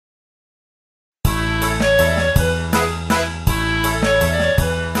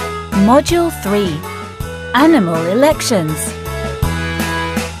Module 3 Animal Elections.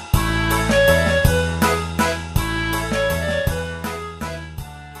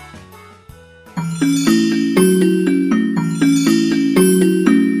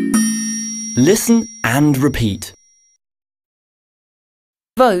 Listen and repeat.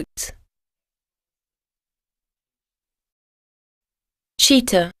 Vote.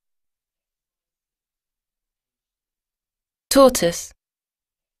 Cheetah. Tortoise.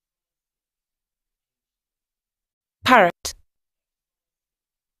 Parrot.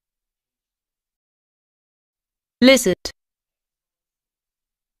 Lizard.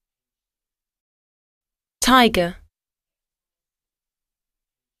 Tiger.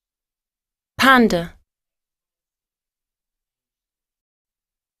 Panda.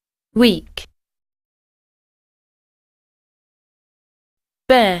 Weak.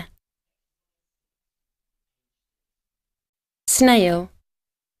 Bear. Snail.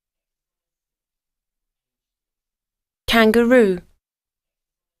 Kangaroo.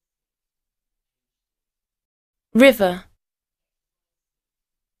 River.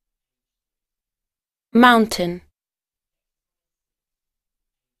 Mountain.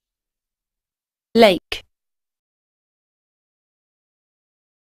 Lake.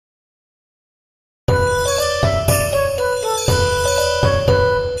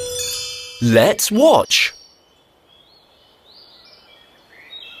 Let's watch.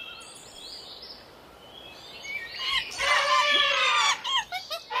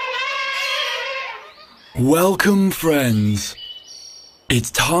 Welcome, friends.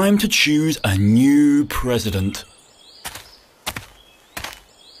 It's time to choose a new president.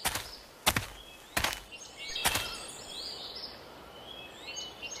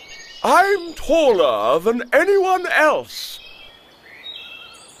 I'm taller than anyone else.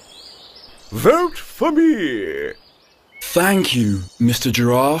 Vote for me. Thank you, Mr.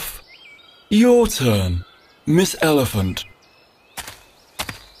 Giraffe. Your turn, Miss Elephant.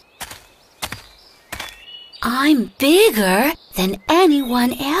 I'm bigger than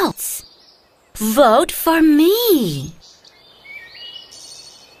anyone else. Vote for me.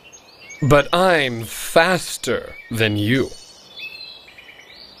 But I'm faster than you.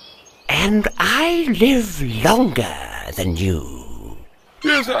 And I live longer than you.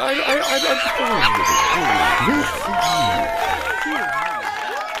 Yes,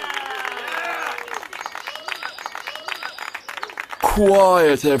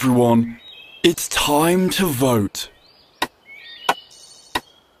 Quiet, everyone. It's time to vote.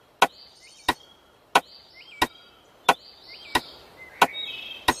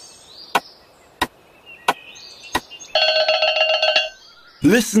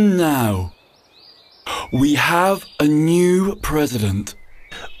 Listen now. We have a new president.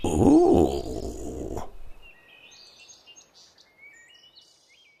 Ooh.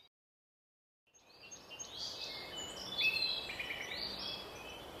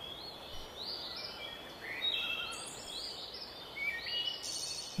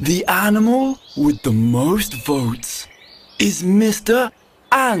 The animal with the most votes is Mr.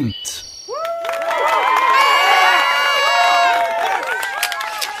 Ant.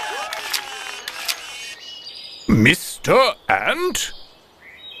 Mr. Ant?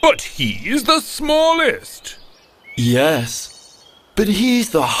 But he's the smallest. Yes, but he's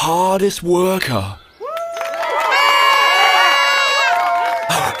the hardest worker.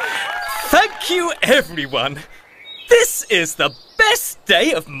 Thank you, everyone. This is the best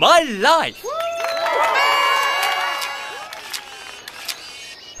day of my life.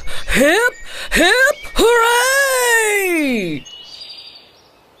 Hip, hip, hooray!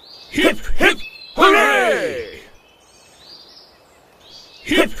 hip, hip, hooray!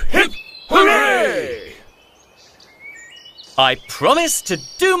 Hip, hip, hooray! I promise to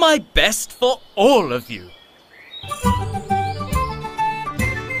do my best for all of you.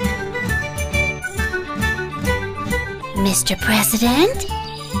 Mr. President,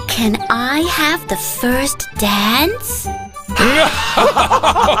 can I have the first dance?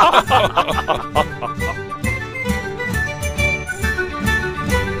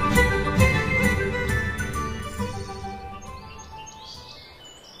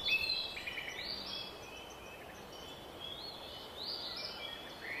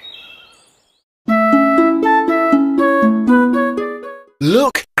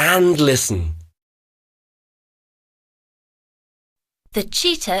 Look and listen. The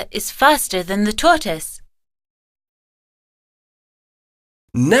cheetah is faster than the tortoise.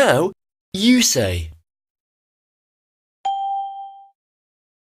 Now you say.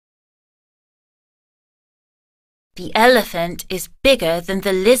 The elephant is bigger than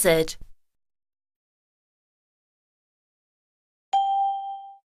the lizard.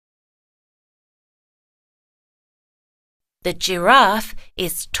 The giraffe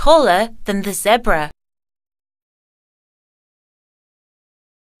is taller than the zebra.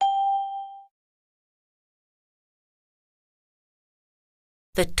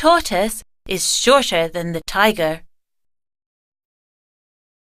 The tortoise is shorter than the tiger.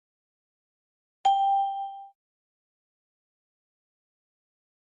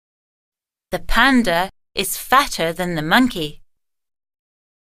 The panda is fatter than the monkey.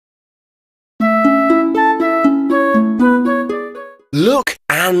 Look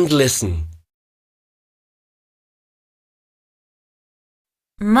and listen.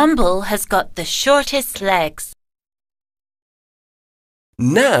 Mumble has got the shortest legs.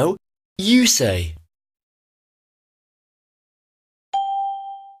 Now you say.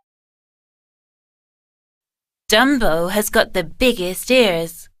 Dumbo has got the biggest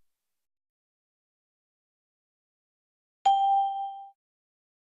ears.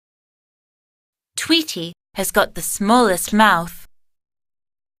 Tweety has got the smallest mouth.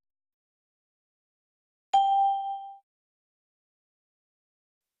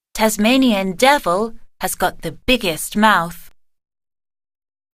 Tasmanian Devil has got the biggest mouth.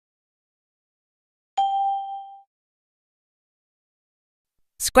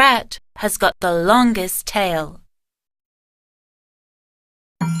 Scrat has got the longest tail.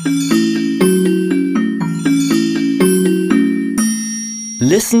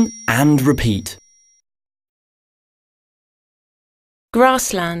 Listen and repeat.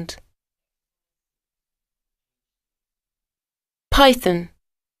 Grassland. Python.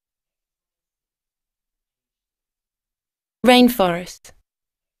 Rainforest.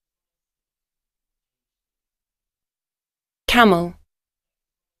 Camel.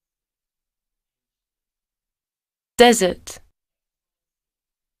 Desert.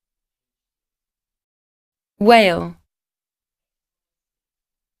 Whale.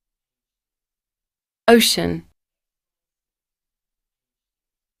 Ocean.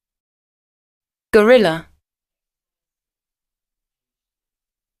 Gorilla.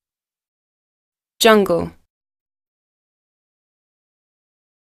 Jungle.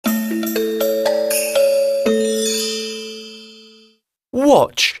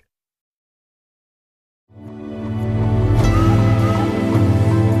 Watch.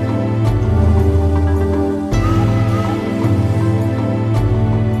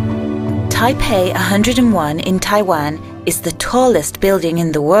 Taipei 101 in Taiwan is the tallest building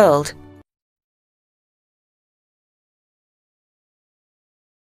in the world.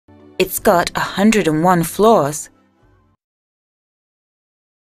 It's got 101 floors.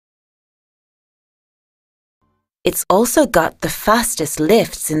 It's also got the fastest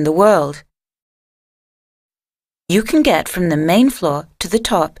lifts in the world. You can get from the main floor to the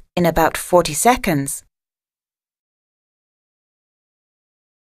top in about 40 seconds.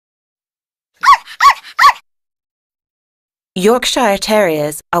 Yorkshire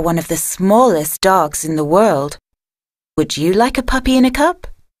Terriers are one of the smallest dogs in the world. Would you like a puppy in a cup?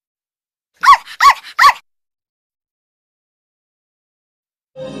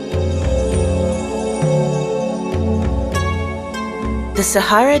 The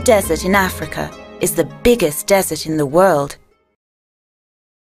Sahara Desert in Africa is the biggest desert in the world.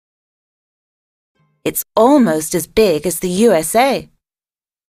 It's almost as big as the USA.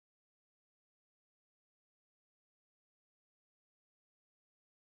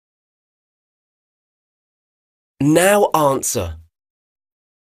 Now answer.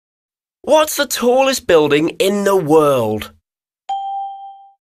 What's the tallest building in the world?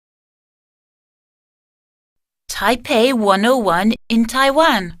 Taipei 101 in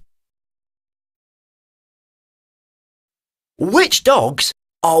Taiwan. Which dogs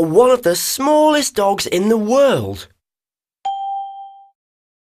are one of the smallest dogs in the world?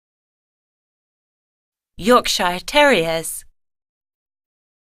 Yorkshire Terriers.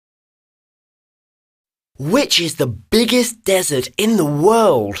 Which is the biggest desert in the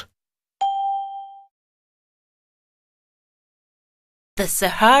world? The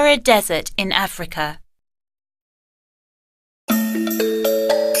Sahara Desert in Africa.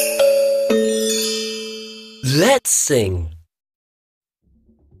 Let's sing.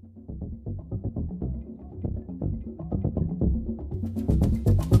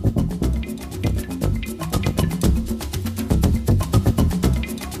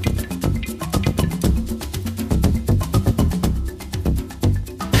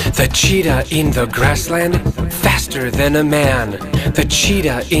 The cheetah in the grassland, faster than a man. The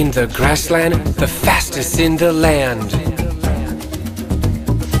cheetah in the grassland, the fastest in the land.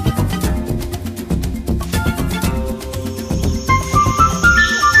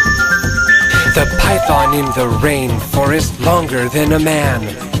 The python in the rainforest, longer than a man.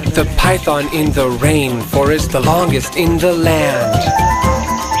 The python in the rainforest, the longest in the land.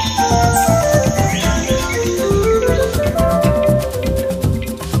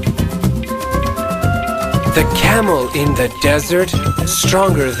 The camel in the desert,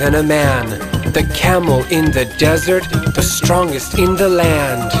 stronger than a man. The camel in the desert, the strongest in the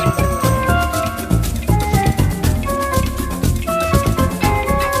land.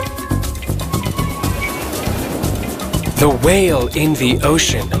 The whale in the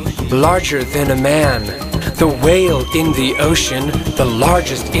ocean, larger than a man. The whale in the ocean, the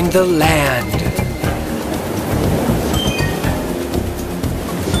largest in the land.